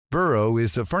Burrow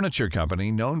is a furniture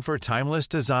company known for timeless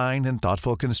design and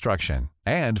thoughtful construction,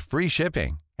 and free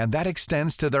shipping, and that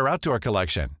extends to their outdoor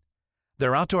collection.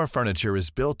 Their outdoor furniture is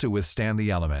built to withstand the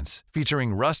elements,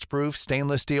 featuring rust-proof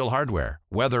stainless steel hardware,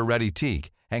 weather-ready teak,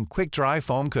 and quick-dry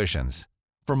foam cushions.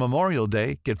 For Memorial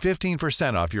Day, get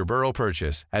 15% off your Burrow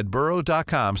purchase at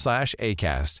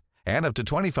burrow.com/ACAST and up to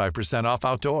 25% off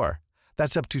outdoor.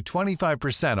 That's up to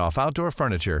 25% off outdoor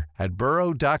furniture at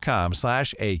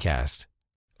burrow.com/ACAST.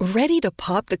 Ready to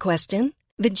pop the question?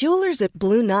 The jewelers at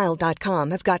BlueNile.com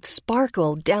have got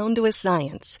sparkle down to a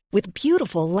science with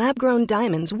beautiful lab-grown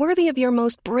diamonds worthy of your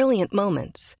most brilliant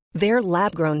moments. Their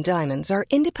lab-grown diamonds are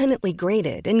independently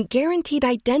graded and guaranteed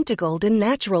identical to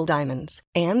natural diamonds,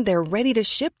 and they're ready to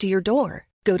ship to your door.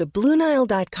 Go to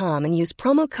BlueNile.com and use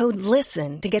promo code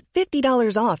LISTEN to get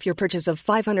 $50 off your purchase of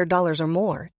 $500 or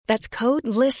more. That's code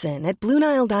LISTEN at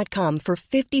BlueNile.com for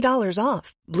 $50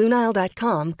 off.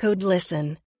 BlueNile.com, code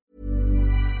LISTEN.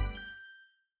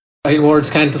 Words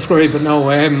can't describe it now.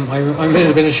 I'm in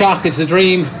a bit of shock. It's a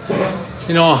dream.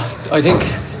 You know, I think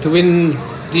to win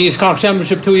the East Cork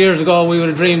Championship 2 years ago, we would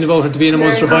have dreamed about it to be in a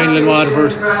Munster final in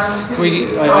Waterford.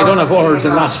 I don't have words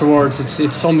and lost for words.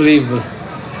 It's unbelievable.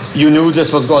 You knew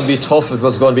this was going to be tough. It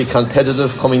was going to be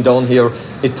competitive coming down here.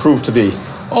 It proved to be.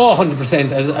 Oh,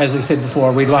 100%. As I said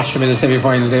before, we'd watched them in the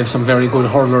semi-final. They have some very good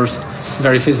hurlers,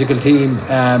 very physical team.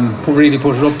 Really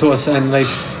put it up to us, and I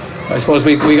suppose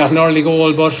we got an early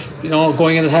goal, but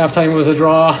going in at half time was a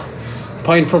draw,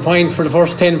 point for point for the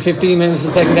first 10-15 minutes of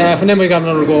the second half, and then we got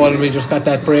another goal and we just got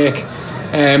that break.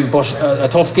 But a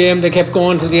tough game. They kept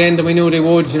going to the end, and we knew they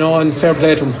would, and fair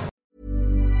play to them.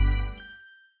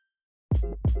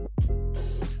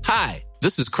 Hi,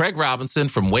 this is Craig Robinson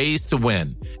from Ways to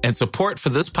Win, and support for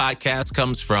this podcast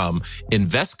comes from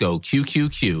Invesco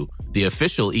QQQ, the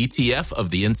official ETF of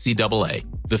the NCAA.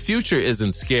 The future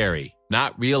isn't scary.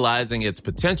 Not realizing its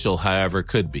potential, however,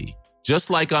 could be. Just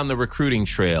like on the recruiting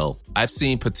trail, I've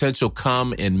seen potential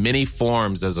come in many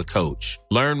forms as a coach.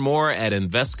 Learn more at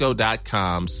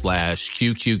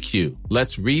Invesco.com/QQQ.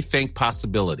 Let's rethink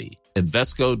possibility.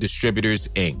 Invesco Distributors,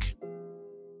 Inc.